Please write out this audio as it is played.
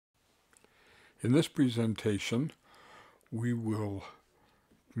In this presentation, we will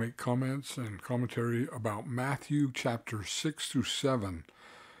make comments and commentary about Matthew chapters 6 through 7,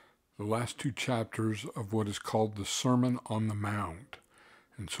 the last two chapters of what is called the Sermon on the Mount.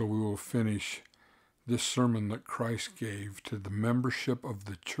 And so we will finish this sermon that Christ gave to the membership of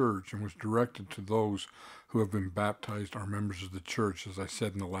the church and was directed to those who have been baptized, are members of the church, as I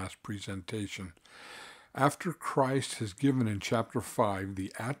said in the last presentation. After Christ has given in chapter 5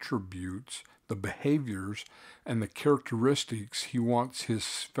 the attributes, the behaviors, and the characteristics he wants his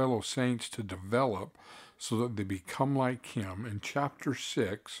fellow saints to develop so that they become like him, in chapter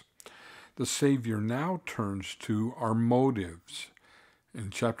 6, the Savior now turns to our motives. In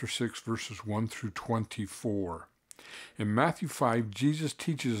chapter 6, verses 1 through 24. In Matthew 5, Jesus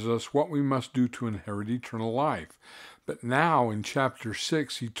teaches us what we must do to inherit eternal life. But now in chapter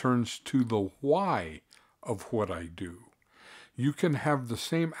 6, he turns to the why of what I do. You can have the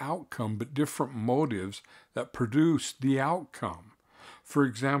same outcome, but different motives that produce the outcome. For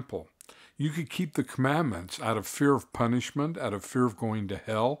example, you could keep the commandments out of fear of punishment, out of fear of going to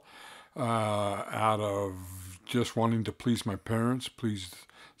hell, out of just wanting to please my parents, please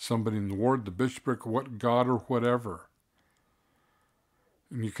somebody in the ward, the bishopric, what God or whatever.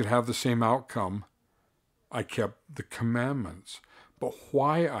 And you could have the same outcome. I kept the commandments. But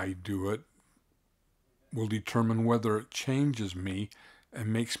why I do it will determine whether it changes me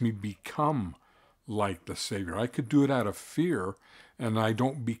and makes me become like the Savior. I could do it out of fear, and I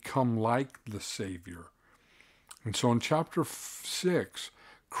don't become like the Savior. And so in chapter 6,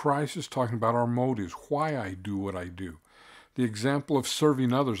 Christ is talking about our motives, why I do what I do. The example of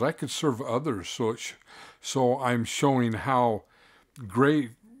serving others. I could serve others, so I'm showing how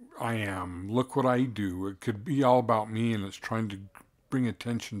great I am. Look what I do. It could be all about me, and it's trying to bring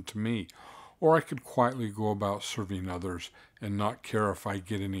attention to me. Or I could quietly go about serving others and not care if I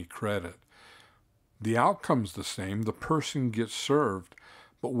get any credit. The outcome's the same. The person gets served,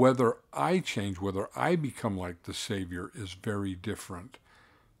 but whether I change, whether I become like the Savior, is very different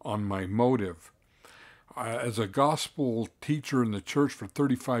on my motive. As a gospel teacher in the church for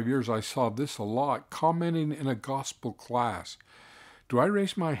 35 years, I saw this a lot, commenting in a gospel class. Do I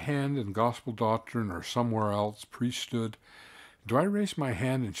raise my hand in gospel doctrine or somewhere else, priesthood? Do I raise my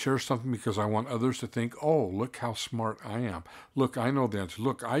hand and share something because I want others to think, oh, look how smart I am. Look, I know the answer.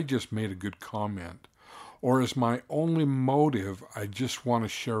 Look, I just made a good comment. Or is my only motive, I just want to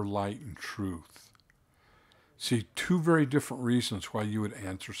share light and truth? See, two very different reasons why you would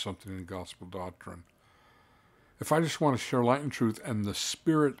answer something in gospel doctrine. If I just want to share light and truth and the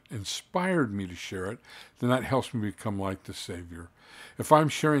Spirit inspired me to share it, then that helps me become like the Savior. If I'm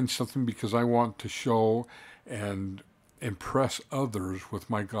sharing something because I want to show and impress others with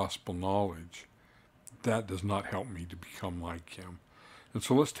my gospel knowledge, that does not help me to become like him. And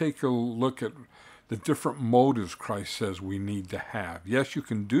so let's take a look at the different motives Christ says we need to have. Yes, you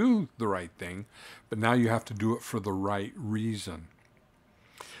can do the right thing, but now you have to do it for the right reason.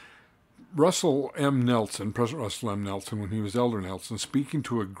 Russell M. Nelson, President Russell M. Nelson, when he was Elder Nelson, speaking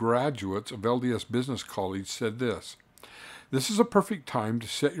to a graduate of LDS Business College, said this: "This is a perfect time to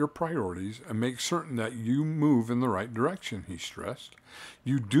set your priorities and make certain that you move in the right direction," he stressed.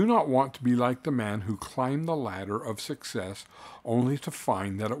 "You do not want to be like the man who climbed the ladder of success only to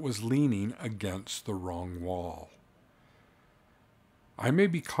find that it was leaning against the wrong wall." I may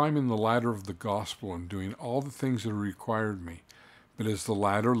be climbing the ladder of the gospel and doing all the things that are required me, but is the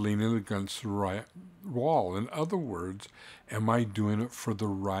ladder leaning against the right wall? In other words, am I doing it for the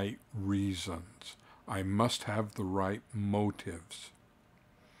right reasons? I must have the right motives.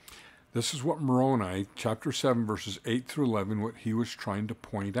 This is what Moroni, chapter 7, verses 8 through 11, what he was trying to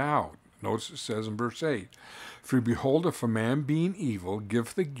point out. Notice it says in verse 8, "For behold, if a man being evil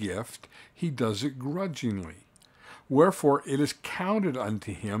give the gift, he does it grudgingly. Wherefore it is counted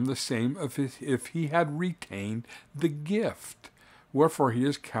unto him the same if he had retained the gift. Wherefore he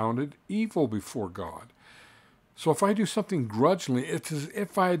is counted evil before God." So if I do something grudgingly, it's as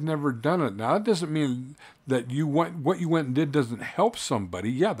if I had never done it. Now, that doesn't mean that what you went and did doesn't help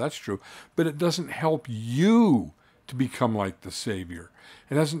somebody. Yeah, that's true. But it doesn't help you to become like the Savior.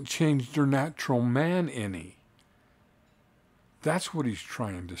 It hasn't changed your natural man any. That's what he's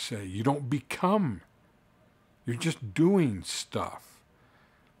trying to say. You don't become. You're just doing stuff.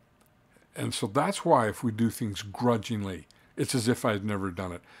 And so that's why if we do things grudgingly, it's as if I had never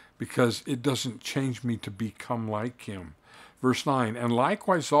done it, because it doesn't change me to become like him. Verse 9, "And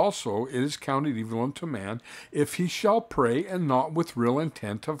likewise also it is counted evil unto man, if he shall pray and not with real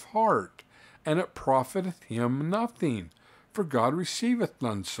intent of heart, and it profiteth him nothing, for God receiveth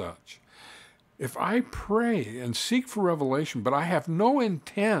none such." If I pray and seek for revelation, but I have no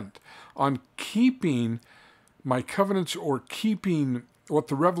intent on keeping my covenants or keeping what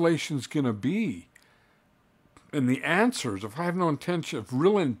the revelation is going to be, and the answers, if I have no intention of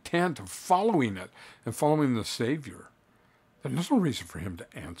real intent of following it and following the Savior, then there's no reason for him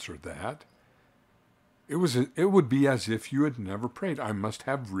to answer that. It would be as if you had never prayed. I must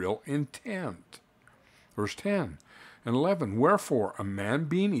have real intent. Verse 10 and 11, wherefore a man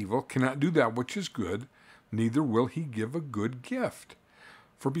being evil cannot do that which is good, neither will he give a good gift.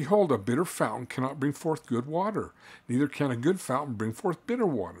 For behold, a bitter fountain cannot bring forth good water, neither can a good fountain bring forth bitter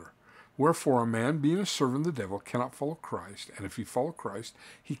water. Wherefore a man being a servant of the devil cannot follow Christ, and if he follow Christ,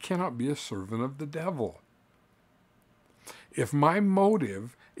 he cannot be a servant of the devil. If my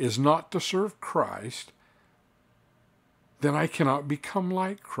motive is not to serve Christ, then I cannot become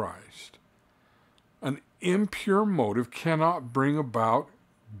like Christ. An impure motive cannot bring about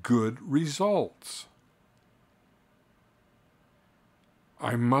good results.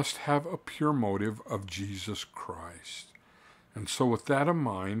 I must have a pure motive of Jesus Christ. And so with that in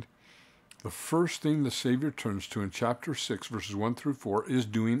mind, the first thing the Savior turns to in chapter 6, verses 1 through 4, is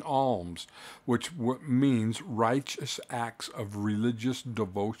doing alms, which means righteous acts of religious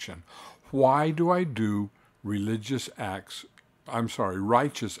devotion. Why do I do righteous acts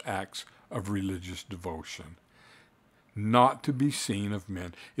of religious devotion? Not to be seen of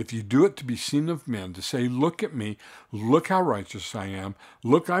men. If you do it to be seen of men, to say, look at me, look how righteous I am,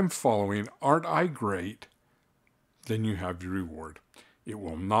 look, I'm following, aren't I great? Then you have your reward. It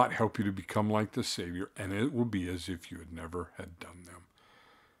will not help you to become like the Savior, and it will be as if you had never had done them.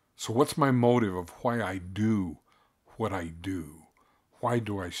 So what's my motive of why I do what I do? Why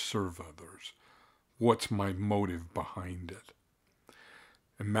do I serve others? What's my motive behind it?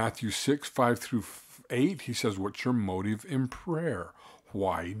 In Matthew 6, 5 through 8, he says, what's your motive in prayer?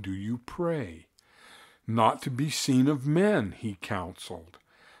 Why do you pray? Not to be seen of men, he counseled.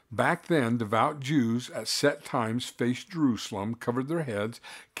 Back then, devout Jews at set times faced Jerusalem, covered their heads,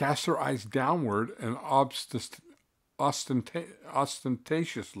 cast their eyes downward, and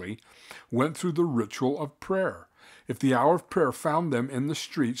ostentatiously went through the ritual of prayer. If the hour of prayer found them in the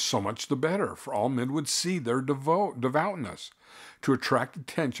streets, so much the better, for all men would see their devoutness. To attract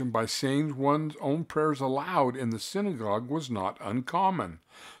attention by saying one's own prayers aloud in the synagogue was not uncommon.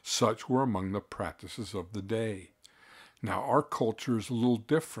 Such were among the practices of the day. Now, our culture is a little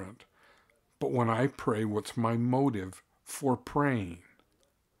different, but when I pray, what's my motive for praying?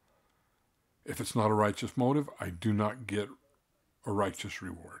 If it's not a righteous motive, I do not get a righteous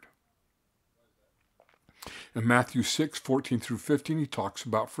reward. In Matthew 6, 14 through 15, he talks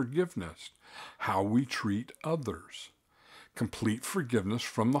about forgiveness, how we treat others. Complete forgiveness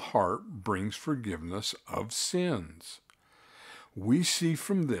from the heart brings forgiveness of sins. We see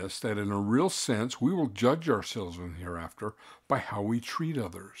from this that in a real sense, we will judge ourselves in hereafter by how we treat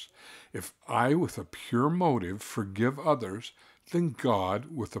others. If I, with a pure motive, forgive others, then God,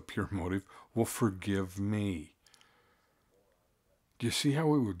 with a pure motive, will forgive me. Do you see how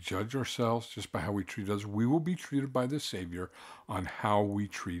we will judge ourselves just by how we treat others? We will be treated by the Savior on how we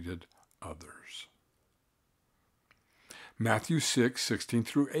treated others. Matthew 6, 16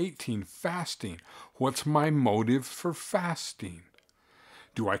 through 18, fasting. What's my motive for fasting?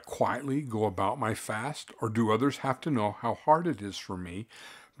 Do I quietly go about my fast, or do others have to know how hard it is for me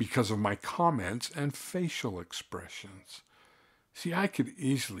because of my comments and facial expressions? See, I could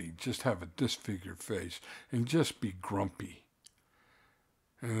easily just have a disfigured face and just be grumpy.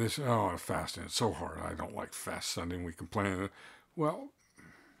 And they say, oh, fasting, it's so hard. I don't like fast Sunday, and we complain. Well,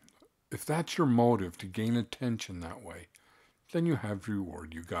 if that's your motive to gain attention that way, then you have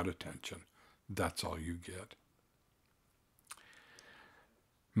reward. You got attention. That's all you get.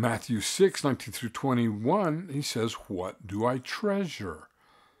 Matthew 6, 19 through 21, he says, what do I treasure?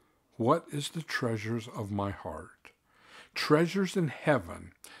 What is the treasures of my heart? Treasures in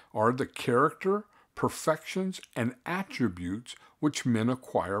heaven are the character, perfections, and attributes which men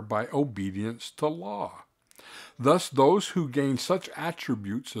acquire by obedience to law. Thus, those who gain such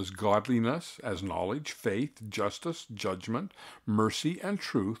attributes as godliness, as knowledge, faith, justice, judgment, mercy, and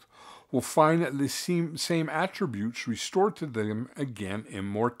truth will find that the same attributes restored to them again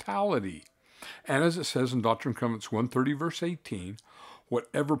immortality. And as it says in Doctrine and Covenants 130, verse 18,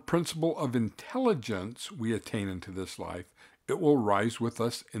 whatever principle of intelligence we attain into this life, it will rise with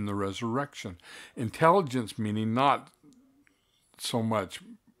us in the resurrection. Intelligence meaning not so much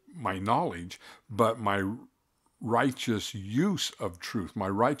my knowledge, but my righteous use of truth, my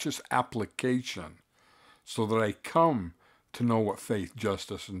righteous application, so that I come to know what faith,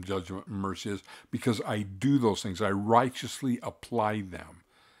 justice, and judgment and mercy is, because I do those things. I righteously apply them.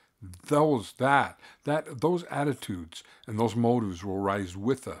 those attitudes and those motives will rise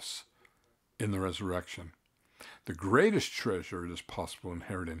with us in the resurrection. The greatest treasure it is possible to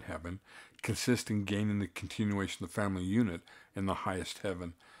inherit in heaven consists in gaining the continuation of the family unit in the highest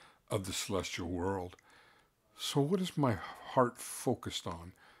heaven of the celestial world. So what is my heart focused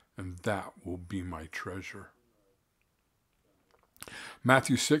on? And that will be my treasure.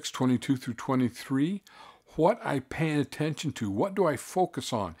 Matthew 6:22 through 23, what I pay attention to, what do I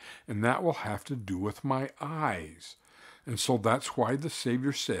focus on? And that will have to do with my eyes. And so that's why the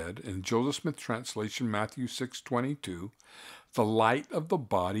Savior said in Joseph Smith translation, Matthew 6:22, the light of the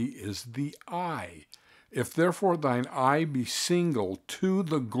body is the eye. If therefore thine eye be single to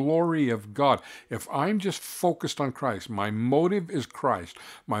the glory of God, if I'm just focused on Christ, my motive is Christ,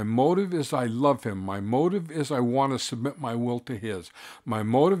 my motive is I love him, my motive is I want to submit my will to his, my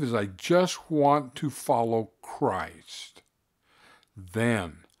motive is I just want to follow Christ,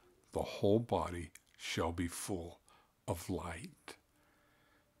 then the whole body shall be full of light.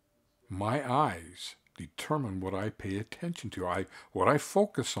 My eyes determine what I pay attention to, what I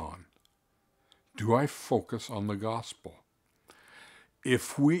focus on. Do I focus on the gospel?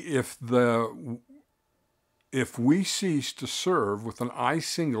 If we cease to serve with an eye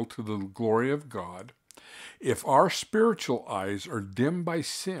single to the glory of God, if our spiritual eyes are dimmed by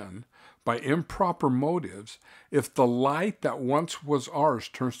sin, by improper motives, if the light that once was ours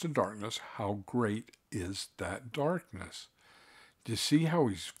turns to darkness, how great is that darkness? Do you see how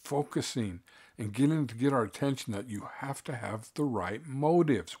he's focusing and getting to get our attention that you have to have the right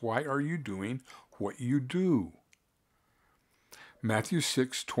motives? Why are you doing what you do? Matthew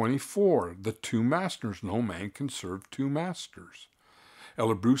 6:24, the two masters. No man can serve two masters.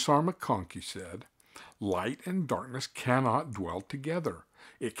 Elder Bruce R. McConkie said, light and darkness cannot dwell together.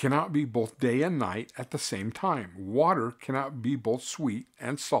 It cannot be both day and night at the same time. Water cannot be both sweet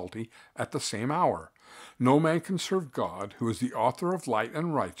and salty at the same hour. No man can serve God, who is the author of light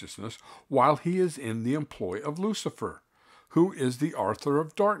and righteousness, while he is in the employ of Lucifer, who is the author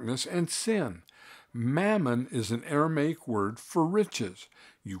of darkness and sin. Mammon is an Aramaic word for riches.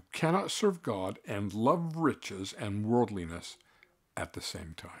 You cannot serve God and love riches and worldliness at the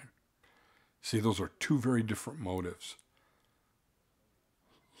same time. See, those are two very different motives.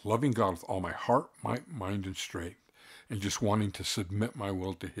 Loving God with all my heart, might, mind, and strength, and just wanting to submit my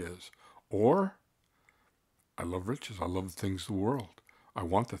will to his. Or, I love riches. I love the things of the world. I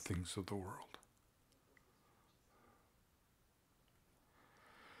want the things of the world.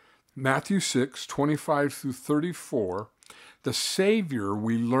 Matthew 6:25 through 34, the Savior,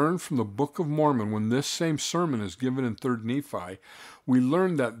 we learn from the Book of Mormon, when this same sermon is given in 3rd Nephi, we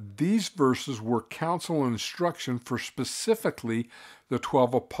learn that these verses were counsel and instruction for specifically the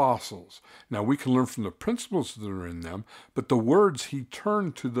 12 apostles. Now, we can learn from the principles that are in them, but the words, he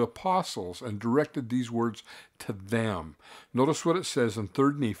turned to the apostles and directed these words to them. Notice what it says in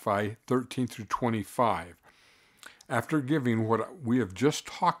 3rd Nephi 13 through 25. After giving what we have just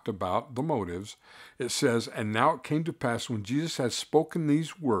talked about, the motives, it says, and now it came to pass when Jesus had spoken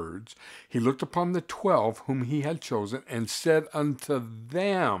these words, he looked upon the 12 whom he had chosen and said unto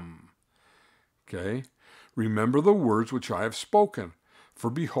them, okay, remember the words which I have spoken, for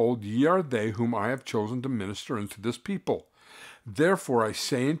behold, ye are they whom I have chosen to minister unto this people. Therefore I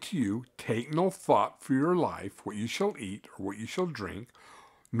say unto you, take no thought for your life, what ye shall eat or what ye shall drink,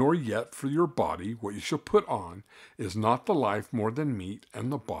 nor yet for your body, what you shall put on. Is not the life more than meat,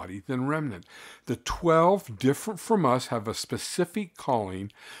 and the body than raiment? The 12, different from us, have a specific calling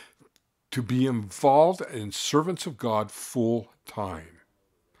to be involved in servants of God full time.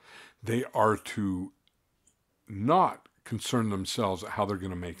 They are to not concern themselves with how they're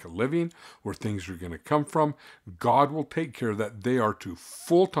going to make a living, where things are going to come from. God will take care of that. They are to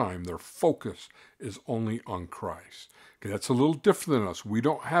full time. Their focus is only on Christ. Okay, that's a little different than us. We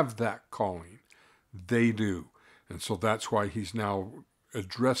don't have that calling. They do. And so that's why he's now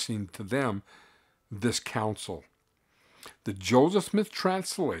addressing to them this counsel. The Joseph Smith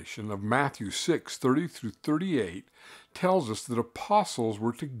translation of Matthew 6:30 through 38 tells us that apostles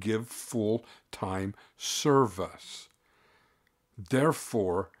were to give full-time service.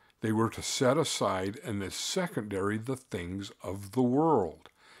 Therefore, they were to set aside and as secondary the things of the world.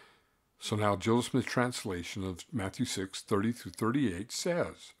 So now Joseph Smith's translation of Matthew 6:30 through 38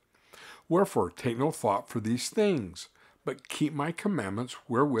 says, wherefore take no thought for these things, but keep my commandments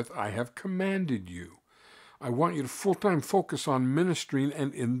wherewith I have commanded you. I want you to full-time focus on ministering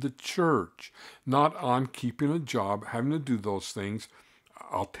and in the church, not on keeping a job, having to do those things.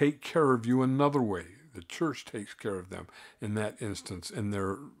 I'll take care of you another way. The church takes care of them in that instance, in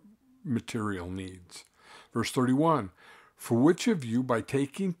their material needs. Verse 31, For which of you by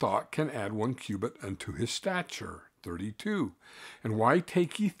taking thought can add 1 cubit unto his stature? 32. And why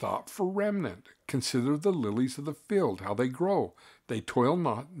take ye thought for remnant? Consider the lilies of the field, how they grow. They toil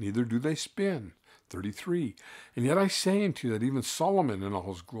not, neither do they spin. 33. And yet I say unto you that even Solomon in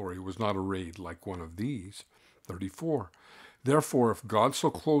all his glory was not arrayed like one of these. 34. Therefore, if God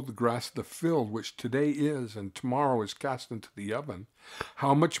so clothe the grass of the field, which today is and tomorrow is cast into the oven,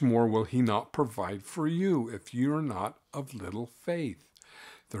 how much more will he not provide for you, if you are not of little faith?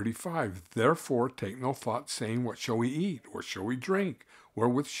 35. Therefore take no thought, saying, what shall we eat? What shall we drink?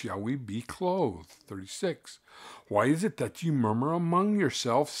 Wherewith shall we be clothed? 36. Why is it that ye murmur among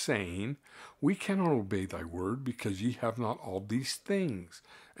yourselves, saying, we cannot obey thy word, because ye have not all these things?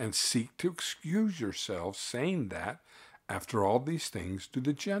 And seek to excuse yourselves, saying that, after all these things do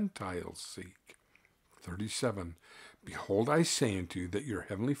the Gentiles seek. 37. Behold, I say unto you that your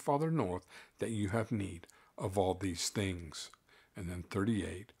heavenly Father knoweth that you have need of all these things. And then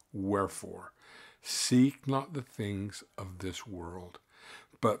 38. Wherefore, seek not the things of this world,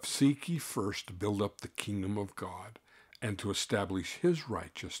 but seek ye first to build up the kingdom of God, and to establish his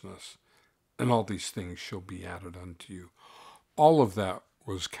righteousness, and all these things shall be added unto you. All of that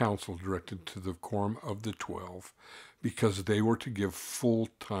was counsel directed to the quorum of the 12, because they were to give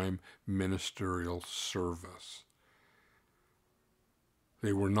full-time ministerial service.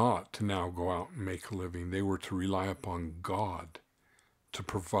 They were not to now go out and make a living. They were to rely upon God to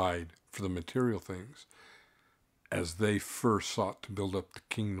provide for the material things, as they first sought to build up the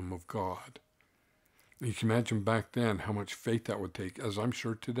kingdom of God. And you can imagine back then how much faith that would take, as I'm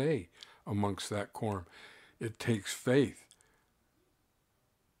sure today amongst that quorum. It takes faith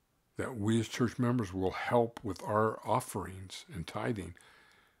that we as church members will help with our offerings and tithing,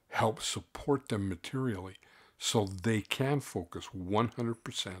 help support them materially, so they can focus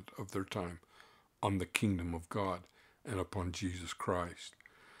 100% of their time on the kingdom of God and upon Jesus Christ.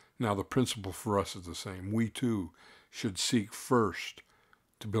 Now, the principle for us is the same. We too should seek first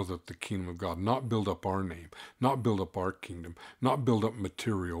to build up the kingdom of God, not build up our name, not build up our kingdom, not build up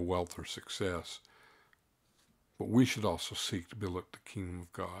material wealth or success. But we should also seek to build up the kingdom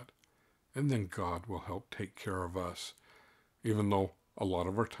of God. And then God will help take care of us, even though a lot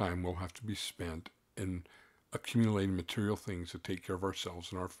of our time will have to be spent in accumulating material things to take care of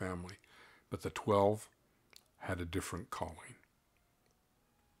ourselves and our family. But the 12 had a different calling.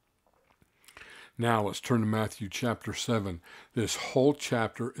 Now let's turn to Matthew chapter 7. This whole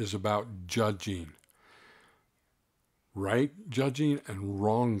chapter is about judging. Right judging and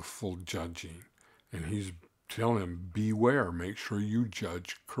wrongful judging. And he's telling them, beware, make sure you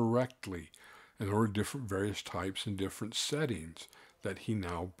judge correctly. And there are different various types and different settings that he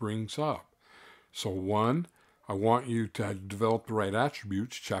now brings up. So 1, I want you to develop the right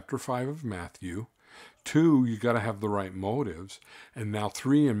attributes, chapter 5 of Matthew. 2, you got to have the right motives. And now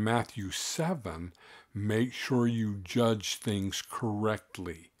 3, in Matthew 7, make sure you judge things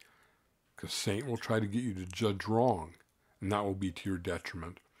correctly, because Satan will try to get you to judge wrong, and that will be to your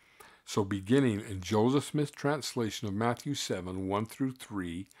detriment. So beginning in Joseph Smith's translation of Matthew 7, 1 through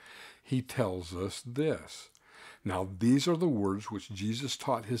 3, he tells us this. Now these are the words which Jesus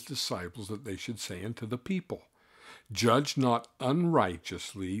taught his disciples that they should say unto the people. Judge not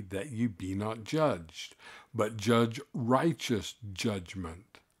unrighteously, that ye be not judged, but judge righteous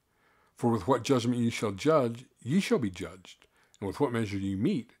judgment. For with what judgment ye shall judge, ye shall be judged. And with what measure ye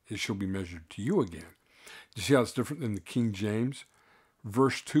meet, it shall be measured to you again. You see how it's different than the King James?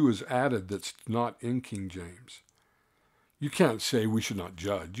 Verse 2 is added that's not in King James. You can't say we should not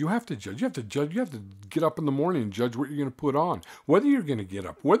judge. You have to judge. You have to judge. You have to get up in the morning and judge what you're going to put on. Whether you're going to get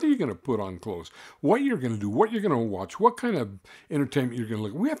up, whether you're going to put on clothes, what you're going to do, what you're going to watch, what kind of entertainment you're going to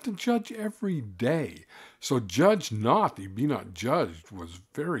look at. We have to judge every day. So judge not, that you be not judged, was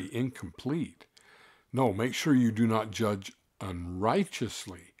very incomplete. No, make sure you do not judge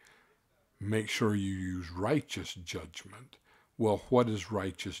unrighteously. Make sure you use righteous judgment. Well, what is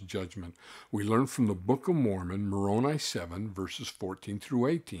righteous judgment? We learn from the Book of Mormon, Moroni 7, verses 14 through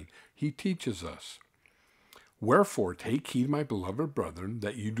 18. He teaches us, wherefore take heed, my beloved brethren,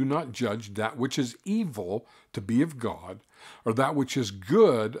 that you do not judge that which is evil to be of God, or that which is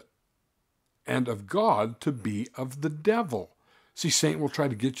good and of God to be of the devil. See, Satan will try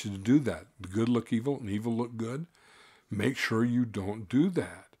to get you to do that. The good look evil and evil look good. Make sure you don't do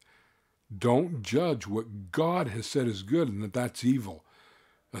that. Don't judge what God has said is good and that that's evil.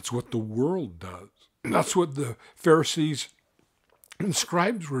 That's what the world does. And that's what the Pharisees and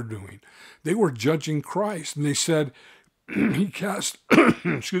scribes were doing. They were judging Christ, and they said he cast,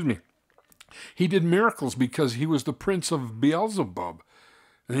 excuse me, he did miracles because he was the prince of Beelzebub,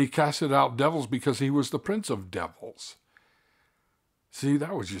 and he casted out devils because he was the prince of devils. See,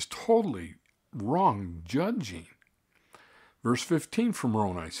 that was just totally wrong judging. Verse 15 from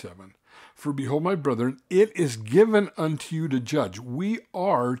Moroni 7. For behold, my brethren, it is given unto you to judge. We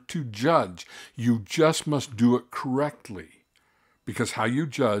are to judge. You just must do it correctly. Because how you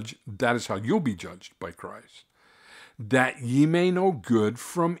judge, that is how you'll be judged by Christ. That ye may know good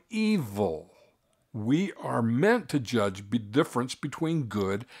from evil. We are meant to judge the difference between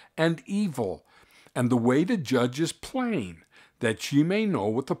good and evil. And the way to judge is plain, that ye may know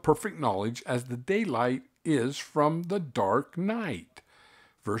with the perfect knowledge as the daylight is from the dark night.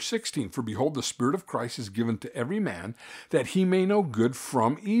 Verse 16, for behold, the Spirit of Christ is given to every man, that he may know good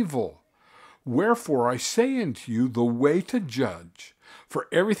from evil. Wherefore I say unto you the way to judge. For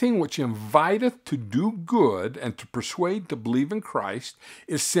everything which inviteth to do good and to persuade to believe in Christ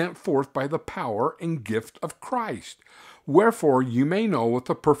is sent forth by the power and gift of Christ. Wherefore you may know with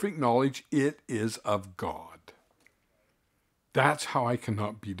the perfect knowledge it is of God. That's how I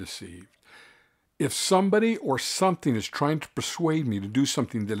cannot be deceived. If somebody or something is trying to persuade me to do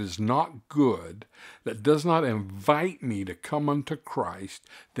something that is not good, that does not invite me to come unto Christ,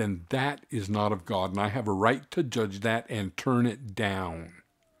 then that is not of God, and I have a right to judge that and turn it down.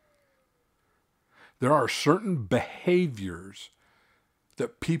 There are certain behaviors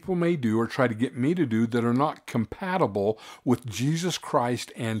that people may do or try to get me to do that are not compatible with Jesus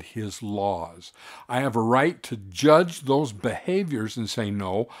Christ and his laws. I have a right to judge those behaviors and say,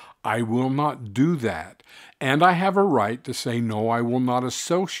 no, I will not do that. And I have a right to say, no, I will not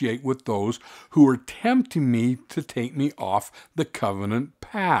associate with those who are tempting me to take me off the covenant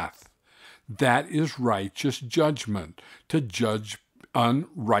path. That is righteous judgment, to judge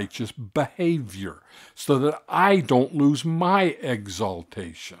unrighteous behavior so that I don't lose my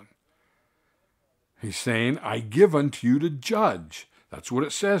exaltation. He's saying, I give unto you to judge. That's what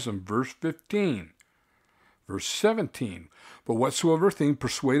it says in verse 15. Verse 17, but whatsoever thing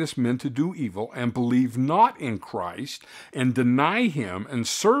persuadeth men to do evil, and believe not in Christ, and deny him, and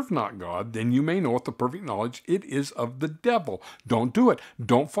serve not God, then you may know with the perfect knowledge it is of the devil. Don't do it.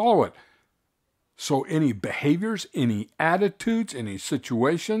 Don't follow it. So any behaviors, any attitudes, any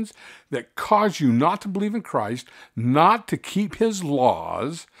situations that cause you not to believe in Christ, not to keep his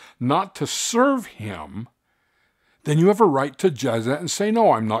laws, not to serve him, then you have a right to judge that and say,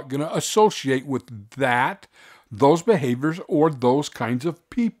 no, I'm not going to associate with that, those behaviors, or those kinds of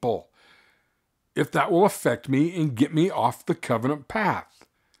people, if that will affect me and get me off the covenant path.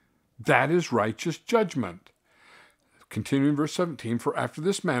 That is righteous judgment. Continuing verse 17, for after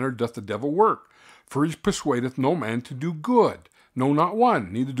this manner doth the devil work. For he persuadeth no man to do good, no, not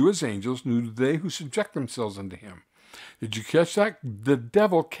one, neither do his angels, neither do they who subject themselves unto him. Did you catch that? The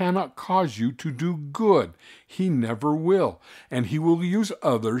devil cannot cause you to do good. He never will. And he will use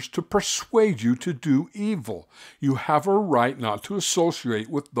others to persuade you to do evil. You have a right not to associate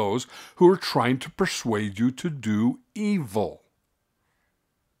with those who are trying to persuade you to do evil.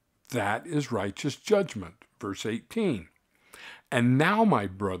 That is righteous judgment. Verse 18. And now, my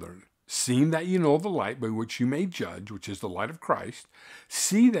brethren, seeing that you know the light by which you may judge, which is the light of Christ,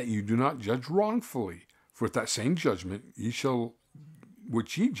 see that you do not judge wrongfully. For with that same judgment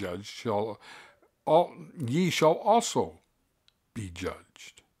which ye judge, ye shall also be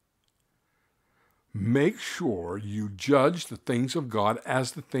judged. Make sure you judge the things of God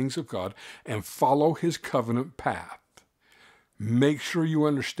as the things of God and follow his covenant path. Make sure you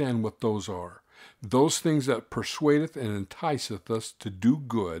understand what those are. Those things that persuadeth and enticeth us to do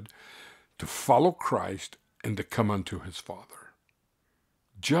good, to follow Christ, and to come unto his Father.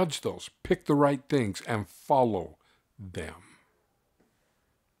 Judge those, pick the right things, and follow them.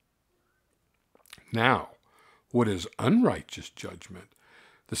 Now, what is unrighteous judgment?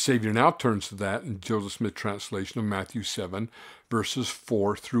 The Savior now turns to that in Joseph Smith translation of Matthew 7, verses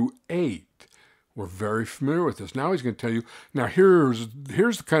 4 through 8. We're very familiar with this. Now he's going to tell you, now here's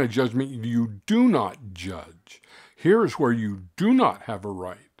the kind of judgment you do not judge. Here is where you do not have a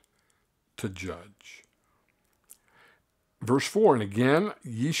right to judge. Verse 4, and again,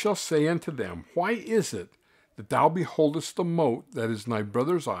 ye shall say unto them, why is it that thou beholdest the mote that is in thy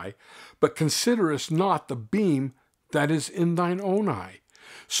brother's eye, but considerest not the beam that is in thine own eye?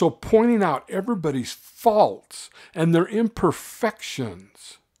 So pointing out everybody's faults and their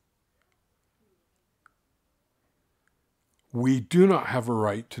imperfections. We do not have a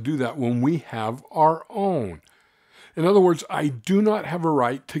right to do that when we have our own. In other words, I do not have a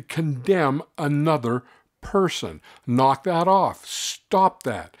right to condemn another person. Knock that off. Stop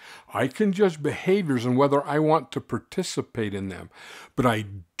that. I can judge behaviors and whether I want to participate in them, but I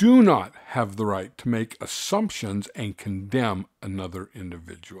do not have the right to make assumptions and condemn another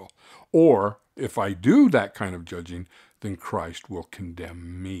individual. Or, if I do that kind of judging, then Christ will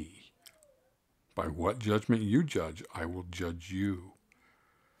condemn me. By what judgment you judge, I will judge you.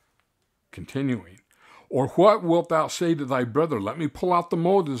 Continuing. Or what wilt thou say to thy brother? Let me pull out the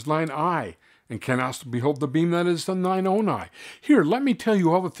mote that is thine eye, and canst behold the beam that is in thine own eye. Here, let me tell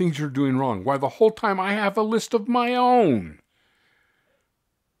you all the things you're doing wrong. Why, the whole time I have a list of my own.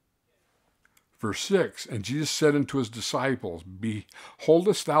 Verse 6, and Jesus said unto his disciples,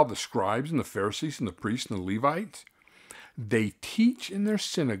 Beholdest thou the scribes and the Pharisees and the priests and the Levites? They teach in their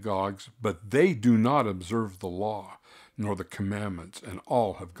synagogues, but they do not observe the law, nor the commandments, and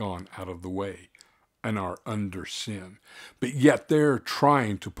all have gone out of the way and are under sin. But yet they're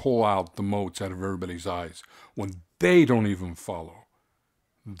trying to pull out the motes out of everybody's eyes when they don't even follow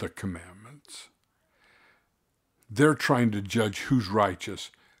the commandments. They're trying to judge who's righteous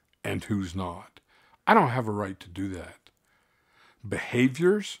and who's not. I don't have a right to do that.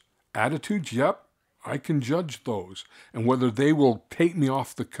 Behaviors, attitudes, yep, I can judge those, and whether they will take me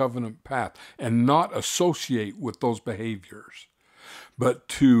off the covenant path and not associate with those behaviors. But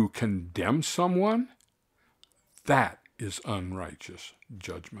to condemn someone, that is unrighteous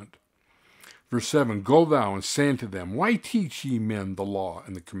judgment. Verse 7, Go thou and say unto them, Why teach ye men the law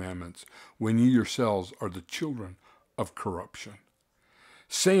and the commandments, when ye yourselves are the children of corruption?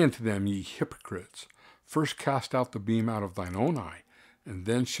 Say unto them, ye hypocrites, first cast out the beam out of thine own eye, and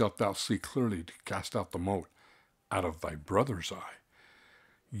then shalt thou see clearly to cast out the mote out of thy brother's eye.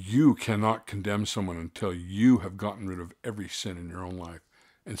 You cannot condemn someone until you have gotten rid of every sin in your own life.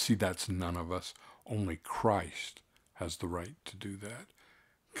 And see, that's none of us. Only Christ has the right to do that,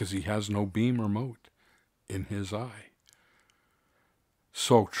 because he has no beam or mote in his eye.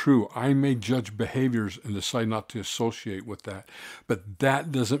 So true, I may judge behaviors and decide not to associate with that, but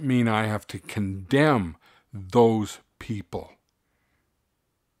that doesn't mean I have to condemn those people.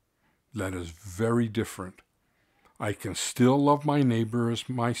 That is very different. I can still love my neighbor as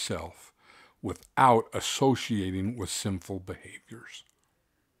myself without associating with sinful behaviors.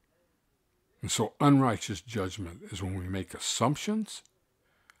 And so unrighteous judgment is when we make assumptions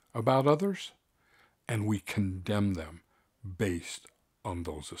about others and we condemn them based on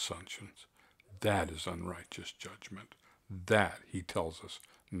those assumptions. That is unrighteous judgment. That, he tells us,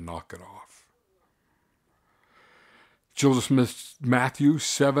 knock it off. Joseph Smith, Matthew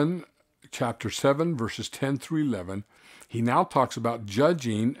 7, chapter 7, verses 10 through 11, he now talks about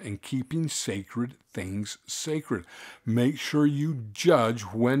judging and keeping sacred things sacred. Make sure you judge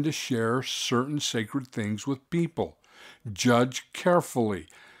when to share certain sacred things with people. Judge carefully.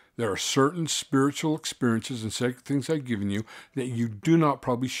 There are certain spiritual experiences and sacred things I've given you that you do not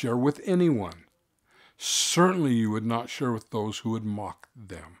probably share with anyone. Certainly you would not share with those who would mock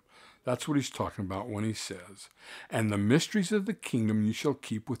them. That's what he's talking about when he says, And the mysteries of the kingdom you shall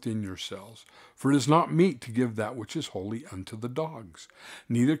keep within yourselves. For it is not meet to give that which is holy unto the dogs.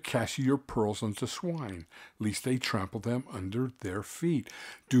 Neither cast ye your pearls unto swine, lest they trample them under their feet.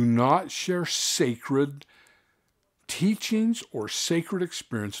 Do not share sacred teachings or sacred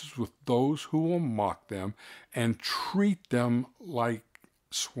experiences with those who will mock them and treat them like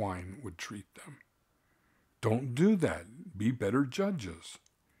swine would treat them. Don't do that. Be better judges.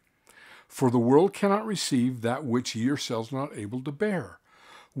 For the world cannot receive that which ye yourselves are not able to bear.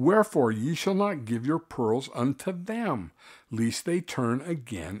 Wherefore ye shall not give your pearls unto them, lest they turn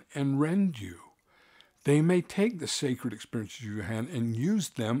again and rend you. They may take the sacred experiences of your hand and use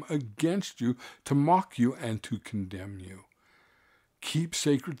them against you to mock you and to condemn you. Keep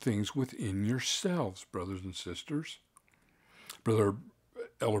sacred things within yourselves, brothers and sisters. Brother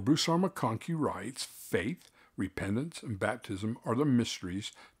Elder Bruce R. McConkie writes, Faith, repentance, and baptism are the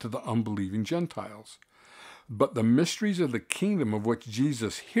mysteries to the unbelieving Gentiles. But the mysteries of the kingdom of which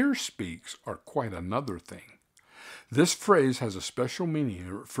Jesus here speaks are quite another thing. This phrase has a special meaning.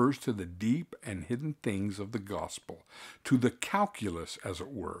 It refers to the deep and hidden things of the gospel, to the calculus, as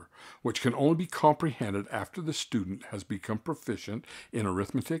it were, which can only be comprehended after the student has become proficient in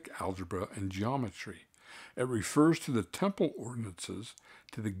arithmetic, algebra, and geometry. It refers to the temple ordinances,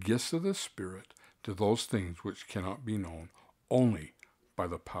 to the gifts of the Spirit, to those things which cannot be known only by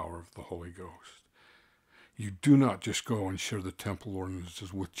the power of the Holy Ghost. You do not just go and share the temple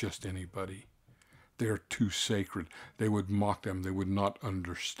ordinances with just anybody. They are too sacred. They would mock them. They would not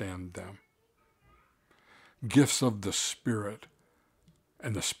understand them. Gifts of the Spirit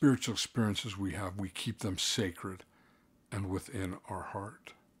and the spiritual experiences we have, we keep them sacred and within our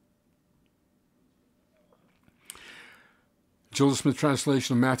heart. Joseph Smith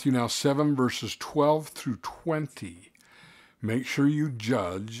translation of Matthew now 7 verses 12 through 20. Make sure you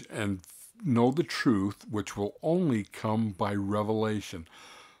judge and know the truth, which will only come by revelation.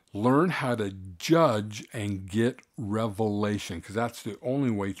 Learn how to judge and get revelation, because that's the only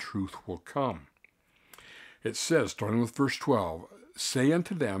way truth will come. It says, starting with verse 12, say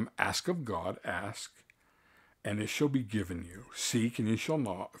unto them, ask of God, ask, and it shall be given you. Seek, and ye shall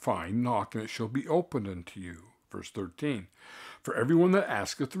not find. Knock, and it shall be opened unto you. Verse 13, for everyone that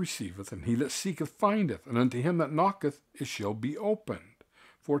asketh receiveth, and he that seeketh findeth, and unto him that knocketh it shall be opened.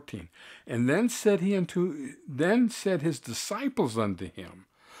 14, and then said his disciples unto him,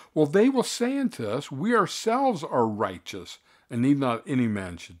 well, they will say unto us, we ourselves are righteous, and need not any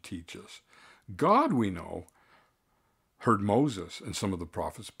man should teach us. God, we know, heard Moses and some of the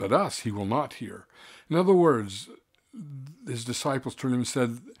prophets, but us he will not hear. In other words, his disciples turned to him and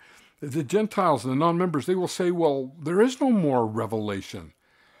said, the Gentiles and the non-members, they will say, well, there is no more revelation.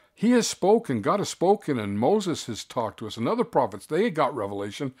 He has spoken, God has spoken, and Moses has talked to us, and other prophets, they got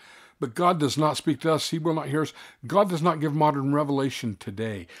revelation, but God does not speak to us. He will not hear us. God does not give modern revelation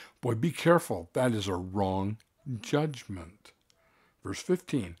today. Boy, be careful. That is a wrong judgment. Verse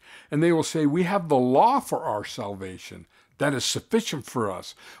 15, and they will say, we have the law for our salvation. That is sufficient for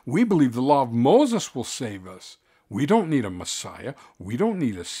us. We believe the law of Moses will save us. We don't need a Messiah. We don't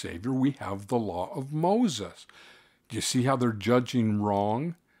need a Savior. We have the law of Moses. Do you see how they're judging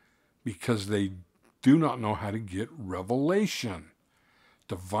wrong? Because they do not know how to get revelation.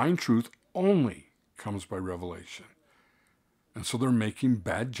 Divine truth only comes by revelation. And so they're making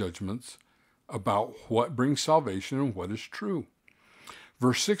bad judgments about what brings salvation and what is true.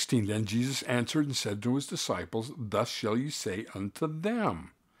 Verse 16, then Jesus answered and said to his disciples, thus shall ye say unto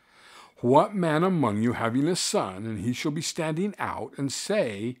them, what man among you having a son, and he shall be standing out, and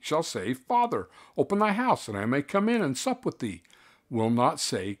shall say, Father, open thy house, and I may come in and sup with thee, will not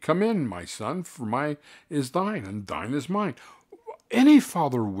say, come in, my son, for mine is thine, and thine is mine. Any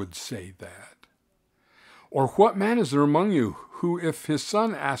father would say that. Or what man is there among you who, if his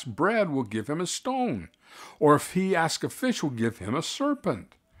son ask bread, will give him a stone? Or if he ask a fish, will give him a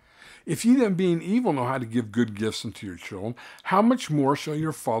serpent? If ye then, being evil, know how to give good gifts unto your children, how much more shall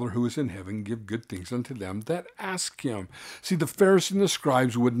your Father who is in heaven give good things unto them that ask him? See, the Pharisees and the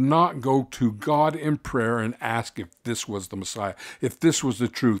scribes would not go to God in prayer and ask if this was the Messiah, if this was the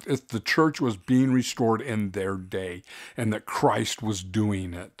truth, if the church was being restored in their day, and that Christ was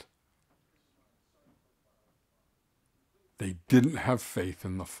doing it. They didn't have faith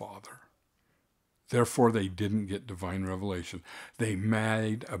in the Father. Therefore, they didn't get divine revelation. They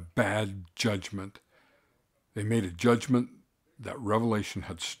made a bad judgment. They made a judgment that revelation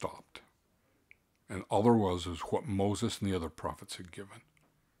had stopped. And all there was what Moses and the other prophets had given.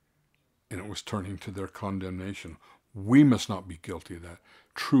 And it was turning to their condemnation. We must not be guilty of that.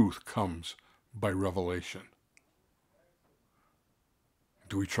 Truth comes by revelation.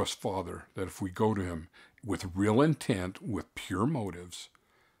 Do we trust Father that if we go to him with real intent, with pure motives,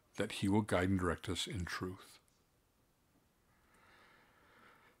 that he will guide and direct us in truth?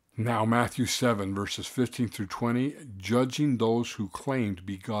 Now, Matthew 7, verses 15 through 20, judging those who claim to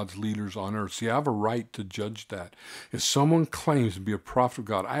be God's leaders on earth. See, I have a right to judge that. If someone claims to be a prophet of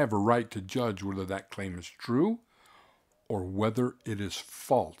God, I have a right to judge whether that claim is true or whether it is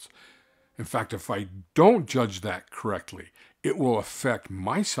false. In fact, if I don't judge that correctly, it will affect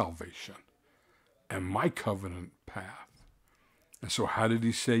my salvation and my covenant path. And so how did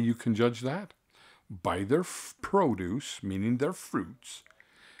he say you can judge that? By their produce, meaning their fruits.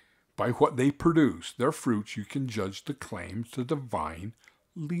 By what they produce, their fruits, you can judge the claims to divine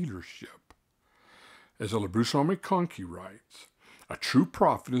leadership. As Elabruce Conky writes, a true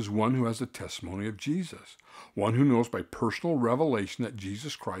prophet is one who has the testimony of Jesus, one who knows by personal revelation that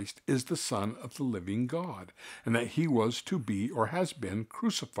Jesus Christ is the Son of the living God, and that he was to be or has been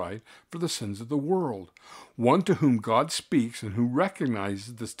crucified for the sins of the world, one to whom God speaks and who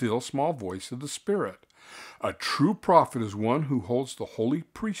recognizes the still small voice of the Spirit. A true prophet is one who holds the holy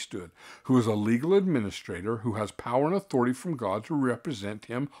priesthood, who is a legal administrator, who has power and authority from God to represent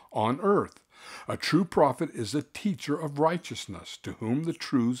him on earth. A true prophet is a teacher of righteousness, to whom the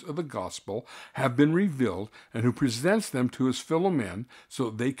truths of the gospel have been revealed, and who presents them to his fellow men so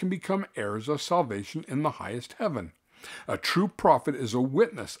that they can become heirs of salvation in the highest heaven. A true prophet is a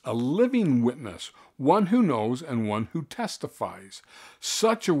witness, a living witness, one who knows and one who testifies.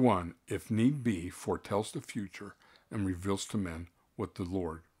 Such a one, if need be, foretells the future and reveals to men what the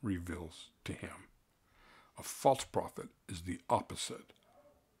Lord reveals to him. A false prophet is the opposite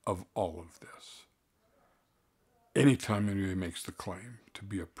of all of this. Anytime anybody makes the claim to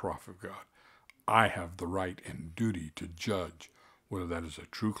be a prophet of God, I have the right and duty to judge whether that is a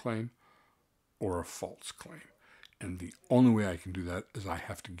true claim or a false claim. And the only way I can do that is I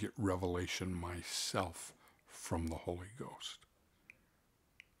have to get revelation myself from the Holy Ghost.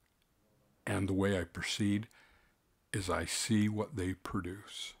 And the way I proceed is I see what they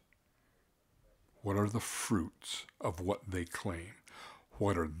produce. What are the fruits of what they claim?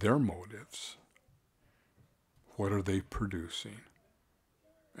 What are their motives? What are they producing?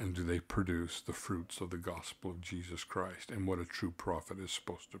 And do they produce the fruits of the gospel of Jesus Christ and what a true prophet is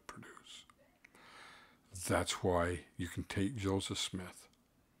supposed to produce? That's why you can take Joseph Smith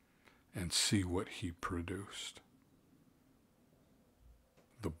and see what he produced.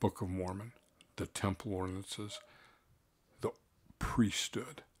 The Book of Mormon, the temple ordinances, the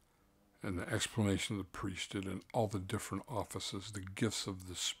priesthood, and the explanation of the priesthood and all the different offices, the gifts of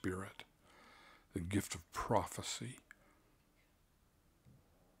the Spirit, the gift of prophecy.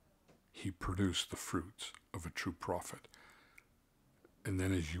 He produced the fruits of a true prophet. And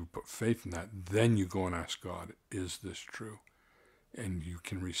then as you put faith in that, then you go and ask God, is this true? And you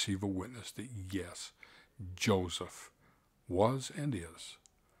can receive a witness that yes, Joseph was and is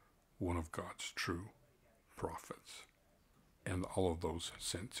one of God's true prophets. And all of those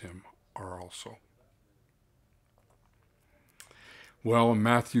since him are also. Well, in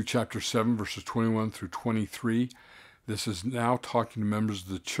Matthew chapter 7, verses 21 through 23, this is now talking to members of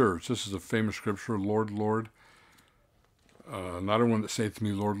the church. This is a famous scripture, Lord, Lord. Not everyone that saith to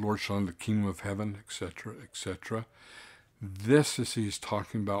me, Lord, Lord, shall enter the kingdom of heaven, etc., etc. This is, he's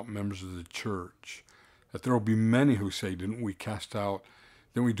talking about members of the church. That there will be many who say, didn't we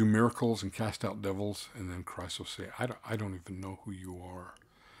do miracles and cast out devils? And then Christ will say, I don't even know who you are.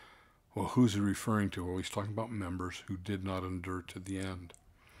 Well, who's he referring to? Well, he's talking about members who did not endure to the end.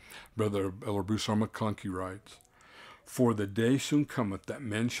 Brother Elder Bruce R. McClunky writes, for the day soon cometh that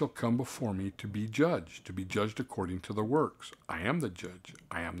men shall come before me to be judged according to their works. I am the judge,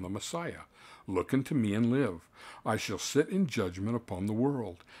 I am the Messiah. Look unto me and live. I shall sit in judgment upon the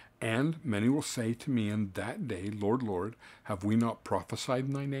world. And many will say to me in that day, Lord, Lord, have we not prophesied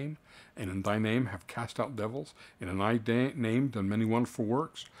in thy name? And in thy name have cast out devils? And in thy name done many wonderful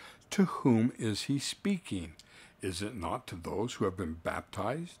works? To whom is he speaking? Is it not to those who have been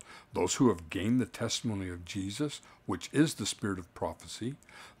baptized, those who have gained the testimony of Jesus, which is the spirit of prophecy,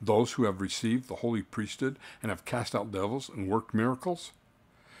 those who have received the holy priesthood and have cast out devils and worked miracles?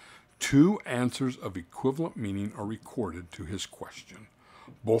 Two answers of equivalent meaning are recorded to his question.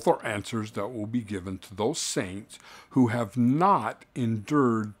 Both are answers that will be given to those saints who have not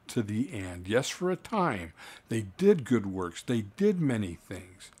endured to the end. Yes, for a time, they did good works, they did many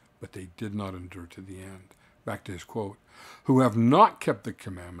things, but they did not endure to the end. Back to his quote, who have not kept the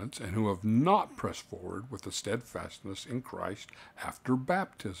commandments and who have not pressed forward with a steadfastness in Christ after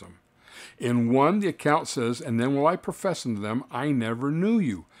baptism. In one, the account says, and then will I profess unto them, I never knew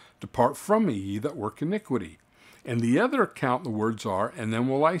you. Depart from me, ye that work iniquity. In the other account, the words are, and then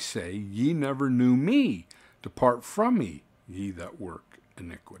will I say, ye never knew me. Depart from me, ye that work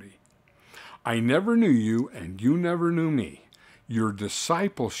iniquity. I never knew you, and you never knew me. Your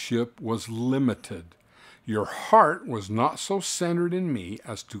discipleship was limited. Your heart was not so centered in me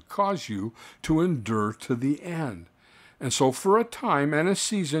as to cause you to endure to the end. And so for a time and a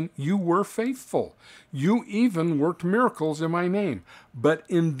season, you were faithful. You even worked miracles in my name. But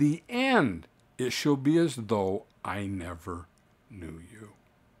in the end, it shall be as though I never knew you.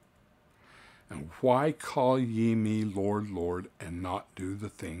 And why call ye me Lord, Lord, and not do the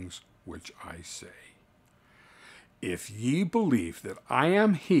things which I say? If ye believe that I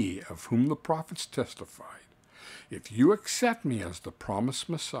am he of whom the prophets testified, if you accept me as the promised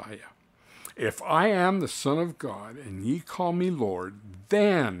Messiah, if I am the Son of God, and ye call me Lord,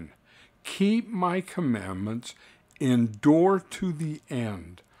 then keep my commandments, endure to the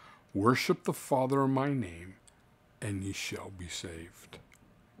end, worship the Father in my name, and ye shall be saved.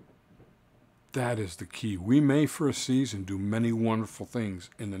 That is the key. We may for a season do many wonderful things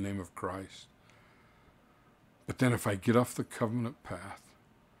in the name of Christ. But then if I get off the covenant path,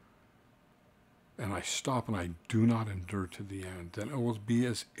 and I stop and I do not endure to the end, then it will be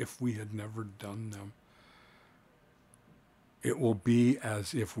as if we had never done them. It will be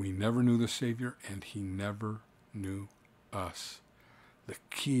as if we never knew the Savior and he never knew us. The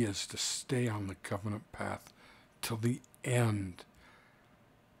key is to stay on the covenant path till the end,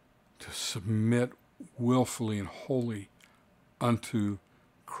 to submit willfully and wholly unto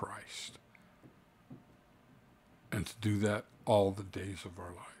Christ, and to do that all the days of our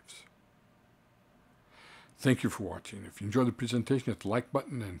lives. Thank you for watching. If you enjoyed the presentation, hit the like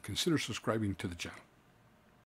button and consider subscribing to the channel.